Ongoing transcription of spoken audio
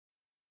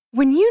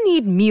When you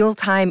need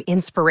mealtime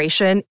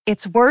inspiration,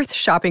 it's worth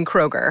shopping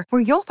Kroger,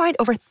 where you'll find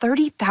over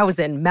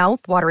 30,000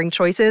 mouth-watering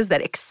choices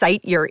that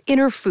excite your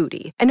inner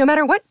foodie. And no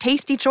matter what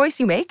tasty choice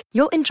you make,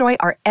 you'll enjoy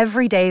our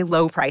everyday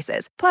low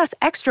prices, plus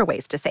extra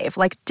ways to save,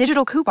 like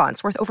digital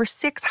coupons worth over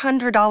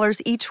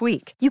 $600 each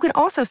week. You can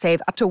also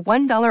save up to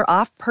 $1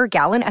 off per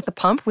gallon at the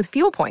pump with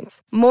fuel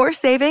points. More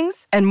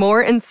savings and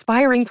more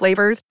inspiring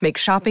flavors make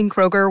shopping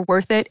Kroger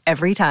worth it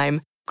every time.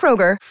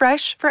 Kroger,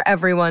 fresh for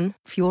everyone.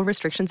 Fuel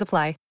restrictions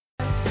apply.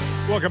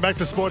 Welcome back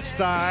to Sports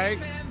Day.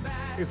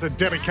 It's a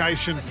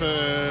dedication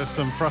for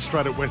some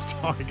frustrated West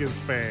Tigers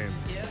fans.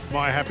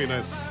 My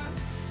happiness.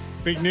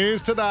 Big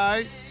news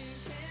today.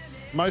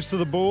 Most of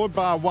the board,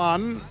 bar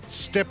one,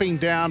 stepping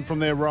down from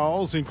their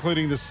roles,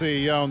 including the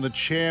CEO and the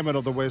chairman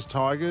of the West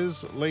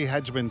Tigers. Lee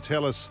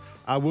Hadjiman-Tellis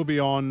will be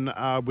on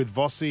with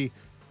Vossi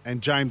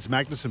and James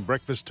Magnuson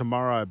breakfast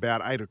tomorrow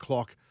about 8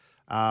 o'clock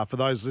for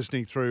those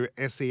listening through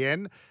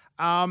SEN.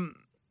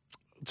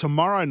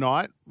 Tomorrow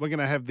night, we're going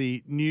to have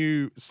the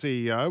new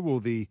CEO, or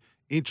the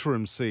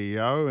interim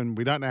CEO, and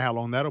we don't know how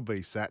long that'll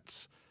be,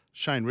 Sats.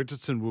 Shane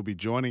Richardson will be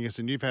joining us,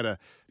 and you've had a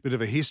bit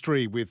of a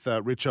history with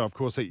Richo, of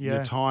course, at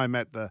your time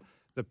at the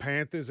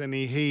Panthers, and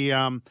he's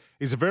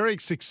a very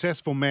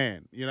successful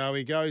man. You know,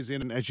 he goes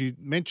in, and as you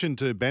mentioned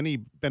to Benny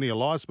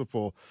Elias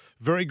before,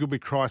 very good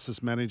with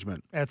crisis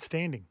management.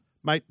 Outstanding.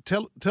 Mate,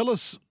 tell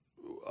us,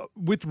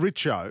 with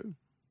Richo,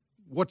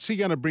 what's he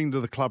going to bring to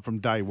the club from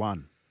day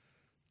one?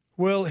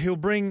 Well, he'll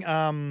bring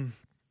a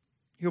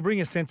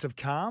sense of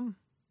calm,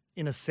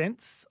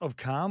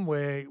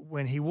 where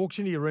when he walks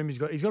into your room, he's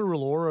got a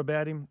real aura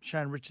about him,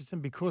 Shane Richardson,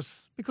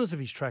 because of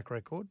his track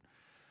record.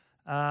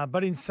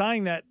 But in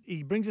saying that,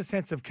 he brings a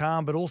sense of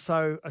calm, but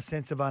also a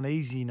sense of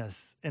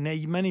uneasiness. And now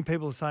many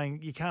people are saying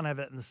you can't have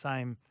that in the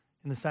same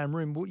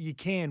room. Well, you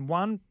can.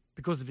 One,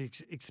 because of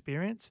his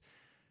experience,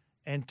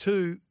 and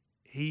two,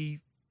 he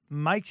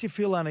makes you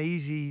feel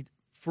uneasy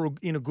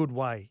in a good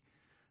way,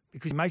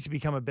 because he makes you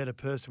become a better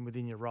person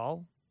within your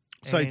role.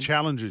 So he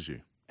challenges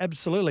you.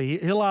 Absolutely.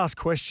 He'll ask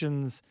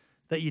questions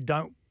that you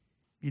don't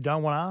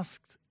want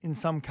asked in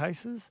some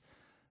cases,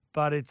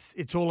 but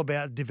it's all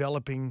about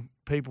developing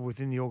people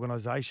within the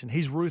organisation.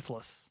 He's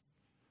ruthless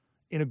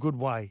in a good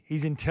way.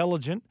 He's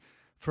intelligent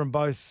from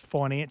both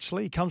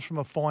financially. He comes from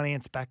a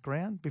finance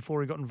background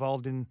before he got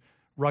involved in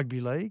rugby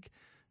league.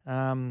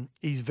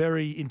 He's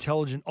very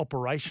intelligent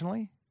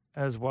operationally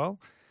as well.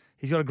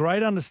 He's got a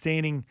great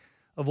understanding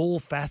of all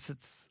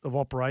facets of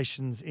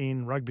operations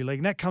in rugby league.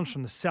 And that comes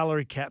from the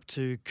salary cap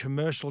to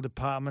commercial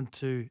department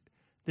to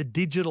the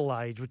digital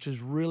age, which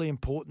is really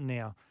important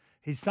now.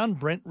 His son,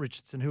 Brent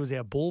Richardson, who was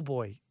our ball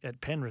boy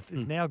at Penrith,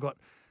 has now got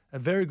a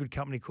very good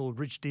company called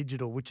Rich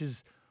Digital, which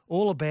is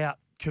all about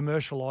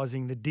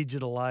commercialising the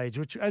digital age,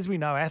 which, as we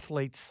know,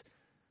 athletes,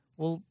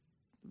 well...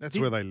 That's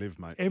where they live,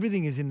 mate.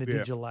 Everything is in the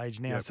digital age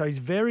now. So he's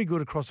very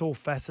good across all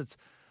facets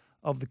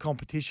of the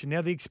competition.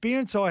 Now, the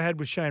experience I had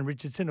with Shane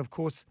Richardson, of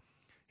course...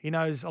 He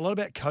knows a lot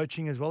about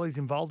coaching as well. He's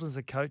involved as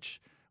a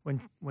coach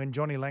when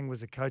Johnny Lang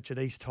was a coach at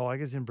East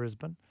Tigers in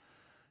Brisbane.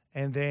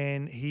 And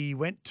then he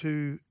went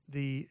to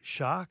the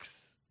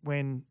Sharks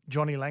when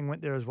Johnny Lang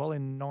went there as well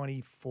in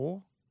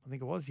 94, I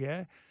think it was,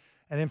 yeah.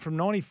 And then from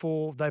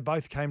 94, they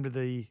both came to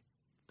the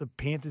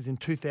Panthers in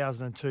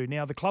 2002.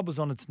 Now, the club was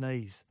on its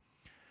knees,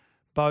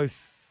 both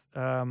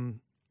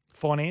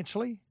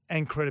financially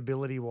and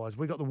credibility-wise.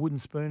 We got the wooden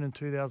spoon in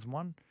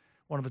 2001.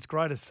 One of its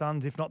greatest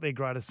sons, if not their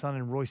greatest son,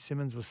 and Roy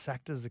Simmons was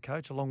sacked as the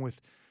coach, along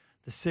with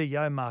the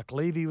CEO, Mark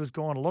Levy, was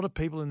gone. A lot of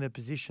people in their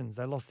positions,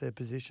 they lost their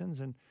positions.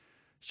 And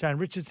Shane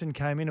Richardson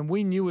came in, and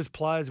we knew as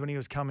players when he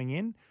was coming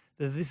in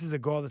that this is a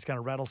guy that's going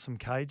to rattle some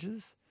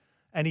cages.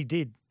 And he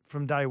did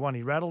from day one.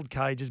 He rattled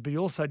cages, but he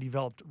also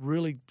developed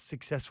really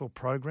successful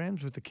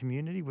programs with the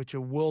community, which are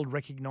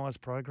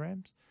world-recognised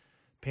programs.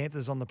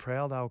 Panthers on the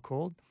Prowl, they were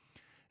called.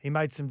 He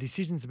made some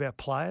decisions about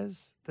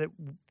players that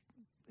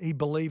he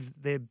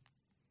believed their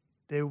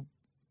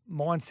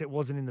mindset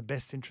wasn't in the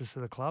best interest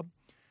of the club.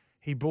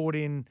 He brought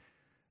in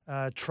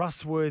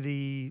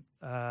trustworthy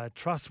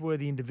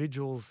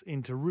individuals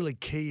into really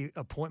key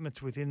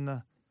appointments within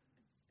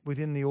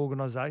the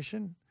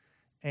organisation,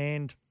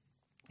 and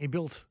he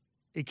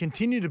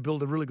continued to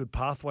build a really good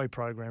pathway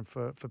program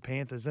for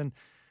Panthers. And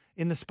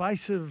in the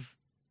space of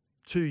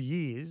 2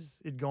 years,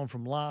 it'd gone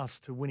from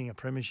last to winning a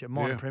premiership,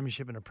 minor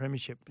premiership and a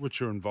premiership, which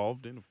you're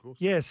involved in, of course.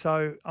 Yeah.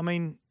 So I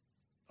mean,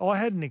 I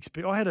had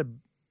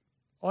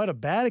a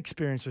bad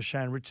experience with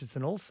Shane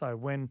Richardson also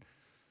when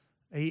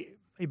he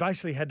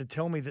basically had to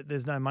tell me that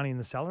there's no money in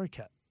the salary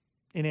cap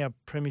in our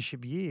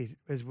premiership year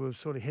as we were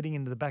sort of heading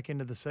into the back end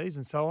of the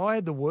season. So I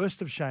had the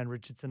worst of Shane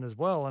Richardson as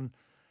well.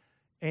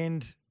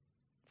 And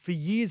for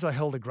years I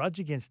held a grudge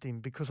against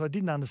him because I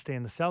didn't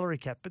understand the salary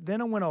cap. But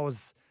then when I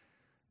was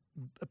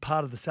a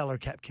part of the salary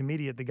cap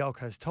committee at the Gold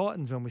Coast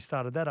Titans when we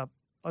started that up,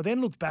 I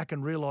then looked back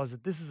and realised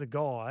that this is a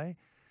guy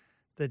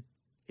that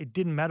it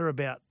didn't matter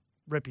about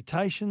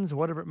reputations or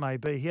whatever it may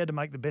be. He had to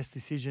make the best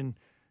decision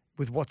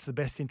with what's the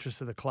best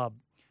interest of the club.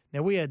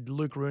 Now, we had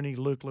Luke Rooney,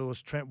 Luke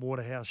Lewis, Trent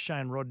Waterhouse,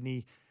 Shane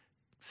Rodney,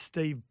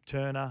 Steve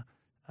Turner,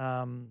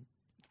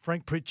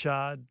 Frank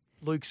Pritchard,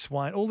 Luke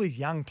Swain, all these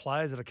young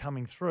players that are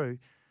coming through.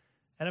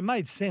 And it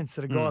made sense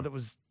that a guy that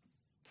was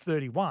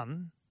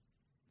 31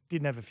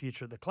 didn't have a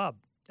future at the club.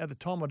 At the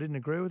time, I didn't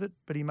agree with it,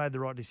 but he made the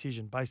right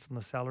decision based on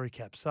the salary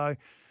cap. So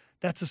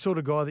that's the sort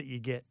of guy that you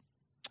get.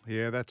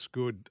 Yeah, that's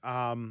good.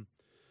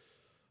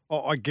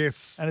 I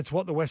guess. And it's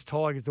what the West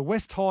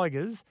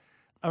Tigers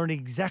are in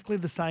exactly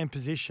the same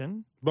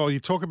position. Well, you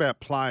talk about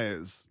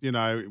players,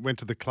 went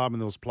to the club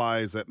and there was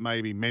players that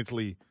maybe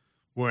mentally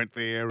weren't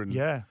there. And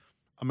yeah.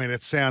 I mean,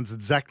 it sounds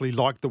exactly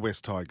like the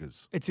West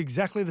Tigers. It's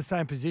exactly the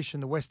same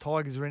position the West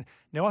Tigers are in.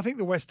 Now, I think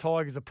the West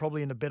Tigers are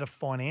probably in a better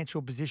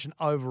financial position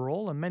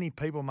overall, and many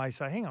people may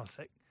say, hang on a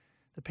sec,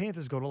 the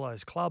Panthers got all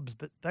those clubs,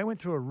 but they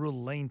went through a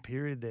real lean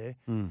period there.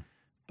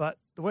 But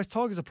the West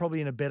Tigers are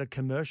probably in a better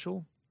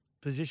commercial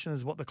position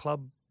as what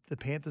the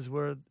Panthers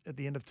were at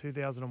the end of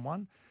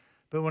 2001.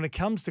 But when it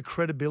comes to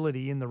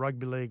credibility in the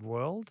rugby league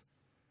world,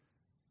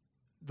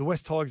 the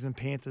West Tigers and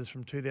Panthers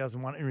from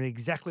 2001 are in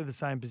exactly the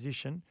same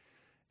position.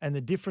 And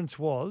the difference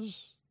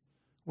was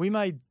we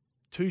made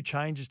 2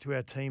 changes to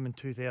our team in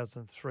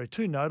 2003,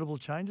 2 notable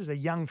changes. A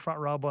young front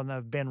row by the name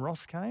of Ben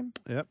Ross came,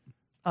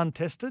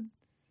 untested,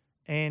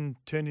 and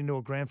turned into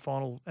a grand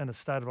final and a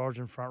State of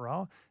Origin front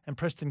rower. And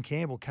Preston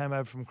Campbell came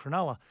over from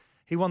Cronulla.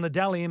 He won the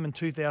Dally M in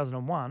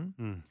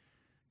 2001.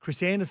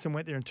 Chris Anderson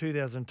went there in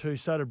 2002,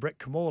 so did Brett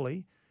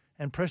Kamali.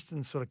 And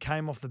Preston sort of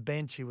came off the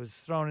bench. He was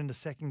thrown into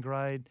second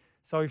grade.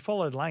 So he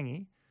followed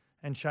Lange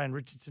and Shane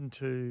Richardson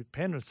to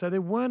Penrith. So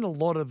there weren't a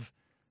lot of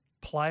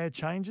player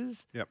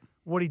changes.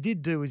 What he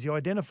did do is he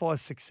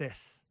identifies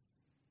success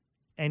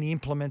and he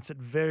implements it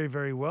very,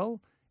 very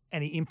well.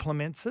 And he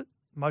implements it,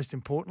 most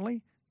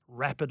importantly,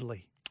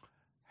 rapidly.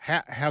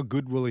 How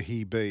good will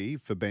he be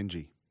for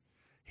Benji?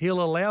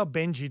 He'll allow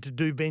Benji to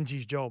do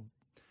Benji's job.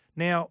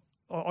 Now,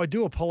 I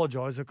do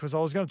apologise because I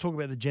was going to talk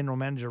about the general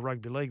manager of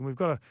rugby league, and we've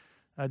got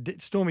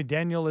Stormy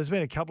Daniel. There's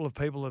been a couple of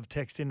people have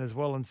texted in as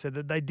well and said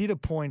that they did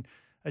appoint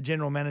a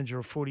general manager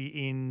of footy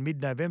in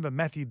mid-November,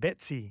 Matthew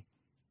Betsy.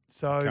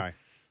 So,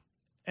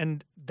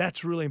 and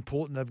that's really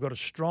important. They've got a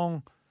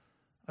strong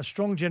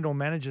general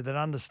manager that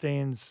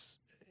understands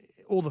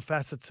all the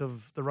facets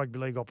of the rugby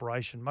league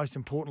operation. Most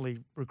importantly,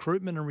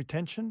 recruitment and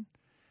retention,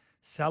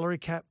 salary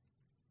cap,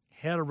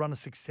 how to run a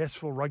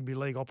successful rugby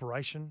league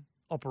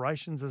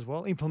operations as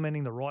well,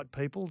 implementing the right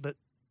people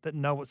that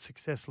know what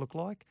success look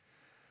like,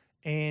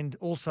 and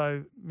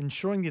also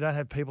ensuring you don't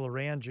have people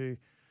around you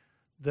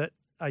that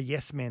are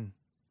yes men,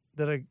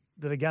 that are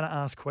going to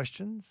ask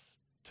questions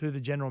to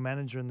the general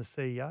manager and the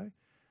CEO.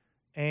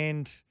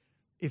 And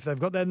if they've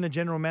got that in the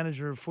general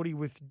manager of footy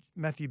with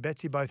Matthew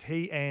Betsy, both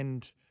he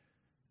and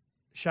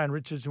Shane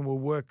Richardson will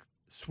work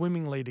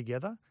swimmingly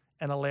together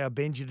and allow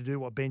Benji to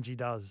do what Benji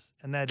does,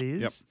 and that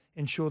is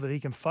ensure that he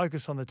can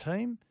focus on the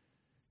team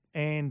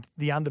and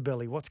the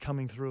underbelly, what's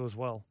coming through as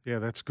well. Yeah,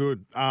 that's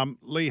good.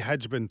 Lee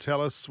Hadjman,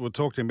 tell us, we're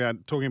talking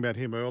about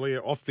him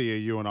earlier, off the air,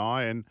 you and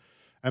I, and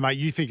mate,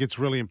 you think it's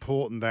really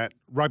important that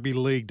rugby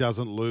league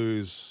doesn't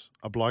lose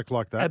a bloke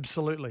like that?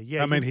 Absolutely,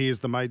 yeah. I mean, he is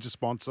the major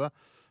sponsor,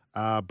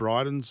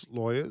 Bryden's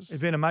Lawyers.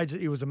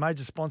 He was a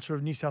major sponsor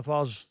of New South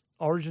Wales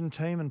Origin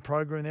team and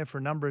program there for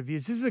a number of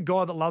years. This is a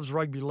guy that loves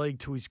rugby league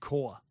to his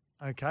core,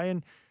 okay?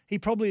 And he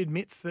probably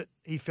admits that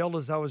he felt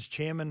as though as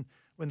chairman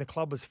when the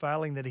club was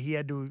failing that he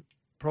had to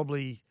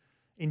probably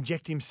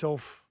inject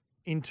himself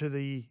into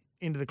the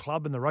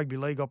club and the rugby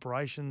league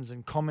operations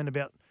and comment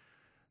about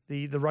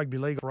the rugby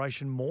league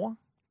operation more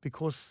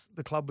because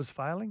the club was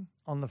failing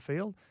on the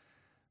field.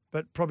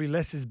 But probably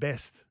less is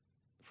best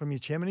from your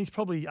chairman. He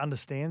probably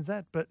understands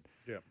that. But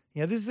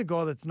this is a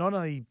guy that's not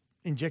only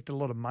injected a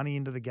lot of money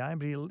into the game,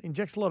 but he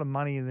injects a lot of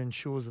money and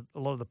ensures that a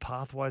lot of the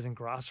pathways and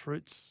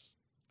grassroots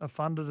are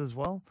funded as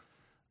well.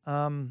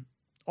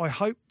 I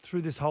hope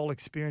through this whole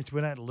experience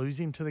we don't lose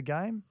him to the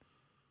game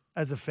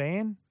as a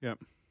fan,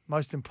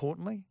 most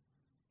importantly,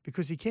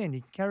 because you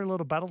can carry a lot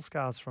of battle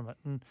scars from it.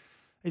 And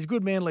he's a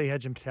good man, Lee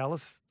Hadjim.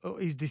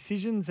 His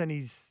decisions and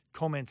his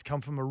comments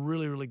come from a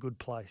really, really good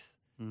place.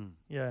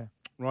 Yeah.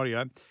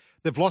 Rightio.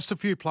 They've lost a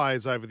few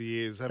players over the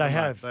years, haven't they? They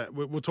have.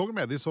 We're talking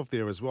about this off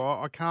there as well.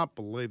 I can't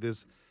believe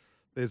there's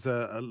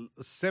a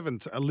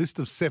list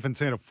of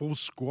 17, a full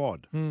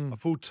squad, a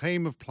full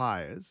team of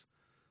players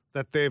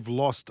that they've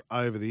lost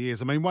over the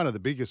years. I mean, one of the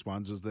biggest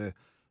ones is their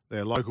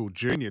local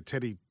junior,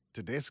 Teddy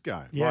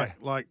Tedesco. Yeah.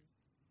 Like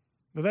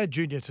well, that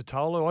Junior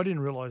Totolo, I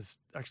didn't realise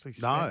actually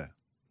spent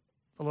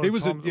a lot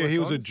of time. He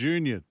was a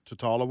junior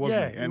Totolo,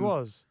 wasn't he? Yeah, he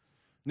was.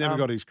 Never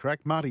got his crack.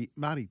 Marty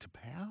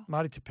Tapau?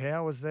 Marty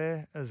Tapau was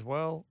there as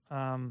well. They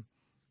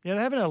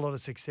haven't had a lot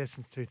of success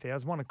since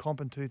 2000. Won a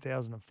comp in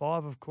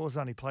 2005, of course.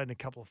 Only played in a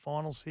couple of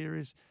final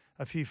series,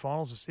 a few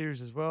finals of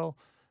series as well.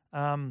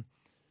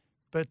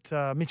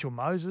 But Mitchell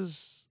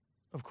Moses,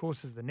 of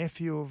course, is the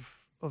nephew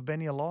of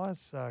Benny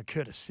Elias.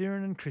 Curtis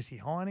Sirenen, Chrissy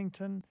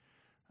Heinington.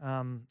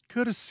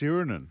 Curtis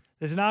Sirenen.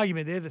 There's an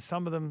argument there that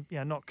some of them,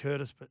 not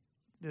Curtis, but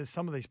there's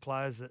some of these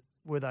players that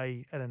were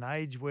they at an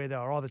age where they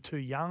were either too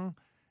young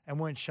and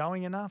weren't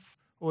showing enough,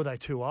 or they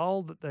too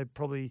old that they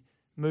probably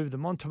moved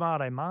them on.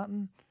 Tamade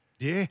Martin.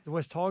 Yeah. The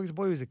West Tigers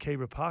boy. He was a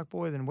Kebra Park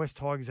boy. Then West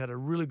Tigers had a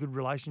really good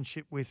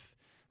relationship with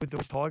the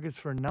West Tigers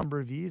for a number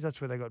of years. That's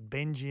where they got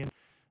Benji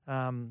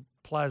and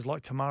players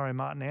like Tamaro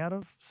Martin out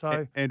of.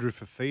 So Andrew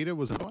Fafita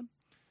was another one.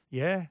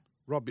 Yeah.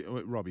 Robbie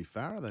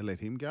Farah, they let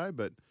him go.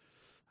 But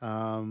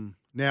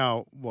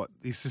now,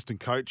 the assistant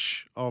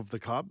coach of the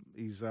club,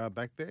 he's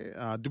back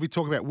there. Did we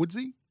talk about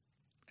Woodsy?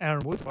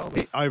 Aaron Wood,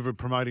 Over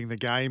promoting the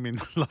game in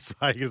Las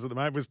Vegas at the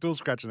moment. We're still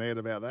scratching our head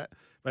about that.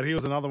 But he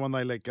was another one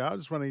they let go.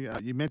 Just wondering,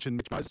 you mentioned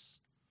Mitch Moses,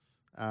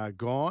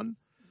 gone.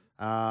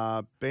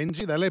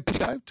 Benji, they let Benji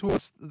go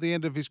towards the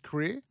end of his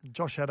career.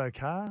 Josh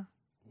Adokar.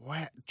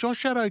 Wow.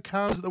 Josh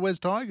Adokar was at the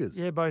West Tigers.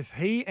 Yeah, both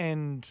he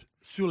and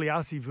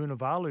Suliasi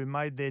Vunivalu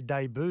made their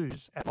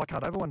debuts at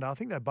Leichhardt one day. I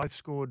think they both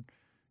scored.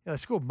 They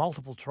scored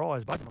multiple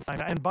tries, both on the same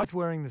day, and both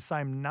wearing the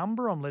same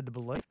number. I'm led to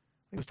believe.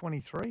 I think it was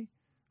 23.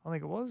 I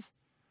think it was.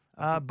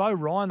 Bo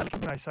Ryan.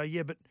 They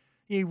say, but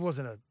he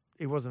wasn't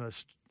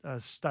a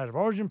state of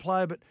origin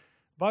player, but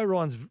Bo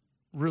Ryan's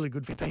really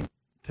good for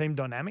team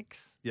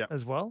dynamics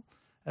as well.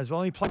 And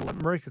he played with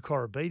Marika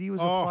Korobidi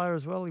was a player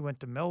as well. He went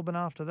to Melbourne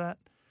after that.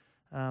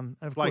 And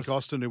of Blake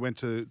course, Austin, who went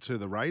to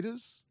the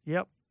Raiders.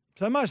 Yep.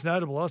 So most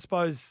notable, I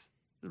suppose,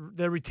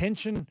 their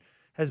retention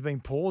has been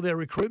poor. Their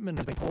recruitment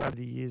has been poor over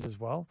the years as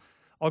well.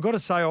 I've got to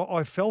say,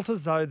 I felt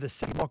as though the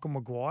second Michael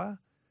Maguire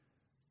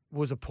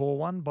was a poor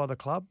one by the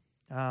club.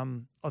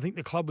 I think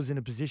the club was in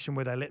a position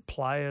where they let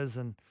players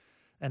and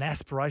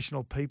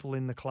aspirational people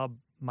in the club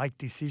make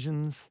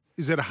decisions.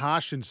 Is it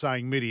harsh in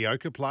saying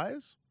mediocre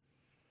players?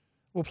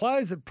 Well,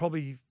 players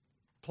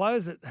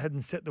that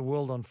hadn't set the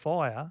world on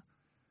fire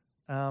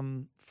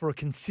for a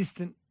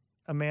consistent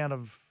amount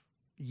of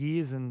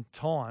years and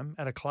time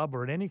at a club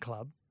or at any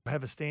club,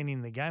 have a standing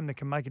in the game that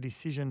can make a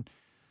decision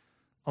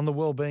on the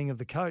well-being of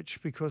the coach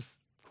because,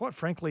 quite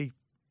frankly,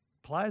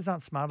 players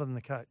aren't smarter than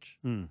the coach.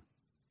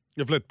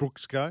 You've let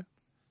Brooks go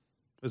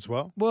as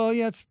well? Well,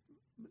 yeah,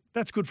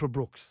 that's good for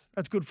Brooks.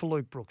 That's good for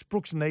Luke Brooks.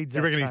 Brooks needs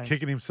that change. You reckon he's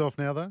kicking himself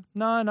now, though?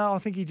 No, I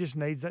think he just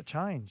needs that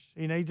change.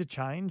 He needs a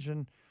change,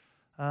 and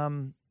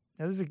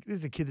this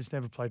is a kid that's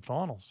never played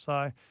finals.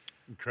 So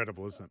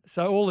incredible, isn't it?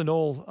 So all in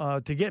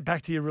all, to get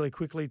back to you really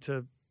quickly,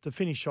 to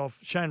finish off,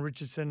 Shane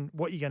Richardson,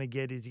 what you're going to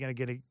get is you're going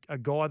to get a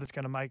guy that's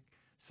going to make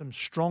some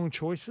strong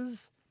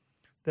choices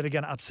that are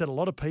going to upset a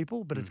lot of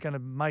people, but it's going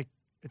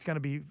to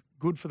be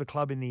good for the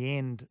club in the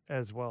end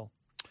as well.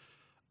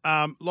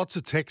 Lots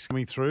of texts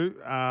coming through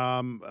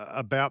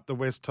about the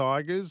West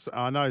Tigers.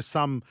 I know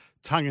some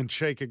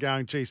tongue-in-cheek are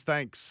going, geez,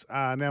 thanks.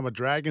 Now my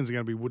Dragons are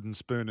going to be wooden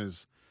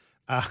spooners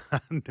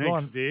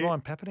next year. Ryan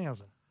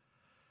Pappenhausen.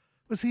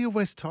 Was he a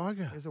West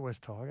Tiger? He was a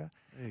West Tiger.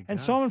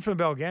 And Simon from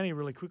Balgownie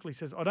really quickly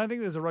says, I don't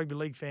think there's a rugby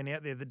league fan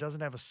out there that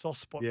doesn't have a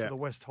soft spot for the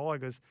West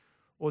Tigers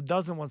or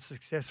doesn't want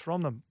success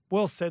from them.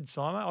 Well said,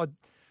 Simon.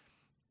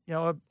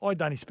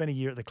 I'd only spent a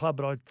year at the club,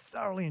 but I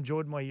thoroughly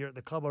enjoyed my year at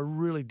the club. I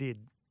really did.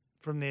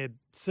 From their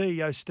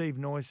CEO, Steve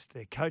Noyce,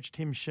 their coach,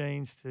 Tim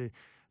Sheens, to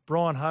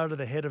Brian Hoder,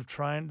 the head of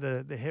one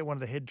of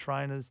the head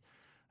trainers.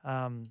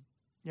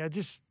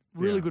 Just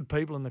really good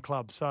people in the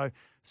club. So,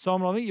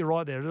 Simon, I think you're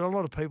right there. There are a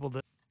lot of people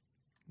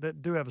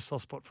that do have a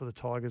soft spot for the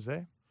Tigers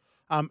there.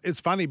 It's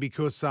funny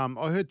because I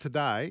heard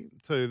today,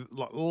 too,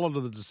 a lot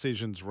of the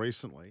decisions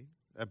recently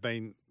have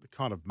been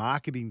kind of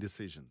marketing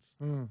decisions.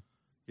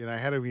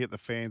 How do we get the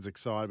fans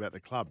excited about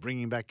the club?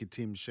 Bringing back your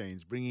Tim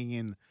Sheens, bringing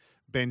in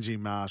Benji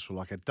Marshall,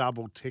 like a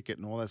double ticket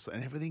and all that stuff,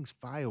 and everything's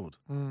failed.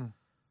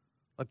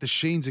 Like the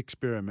Sheens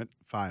experiment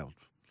failed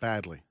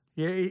badly.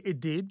 Yeah, it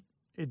did.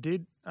 It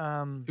did.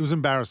 It was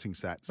embarrassing,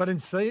 Sats. But in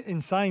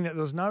saying that,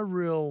 there was no.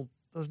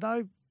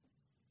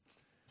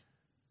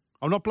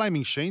 I'm not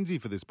blaming Sheensy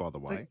for this, by the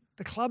way.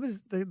 The club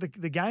is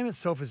the game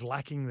itself is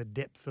lacking the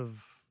depth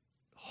of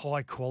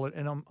high quality,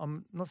 and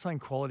I'm not saying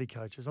quality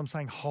coaches. I'm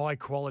saying high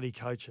quality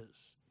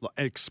coaches, like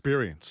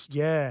experienced.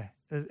 Yeah,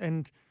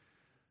 and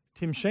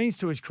Tim Sheens,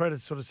 to his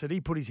credit, sort of said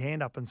he put his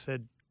hand up and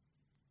said,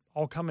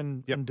 "I'll come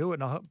and do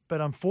it." But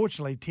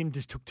unfortunately, Tim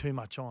just took too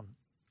much on,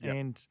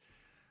 and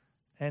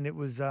it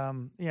was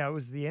it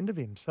was the end of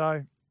him.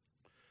 So.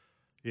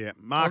 Yeah,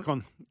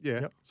 Sorry,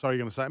 you're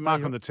going to say.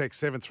 Mark on the text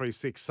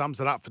 736 sums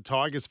it up for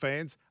Tigers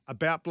fans.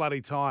 About bloody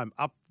time.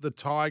 Up the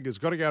Tigers.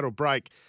 Got to go to a break.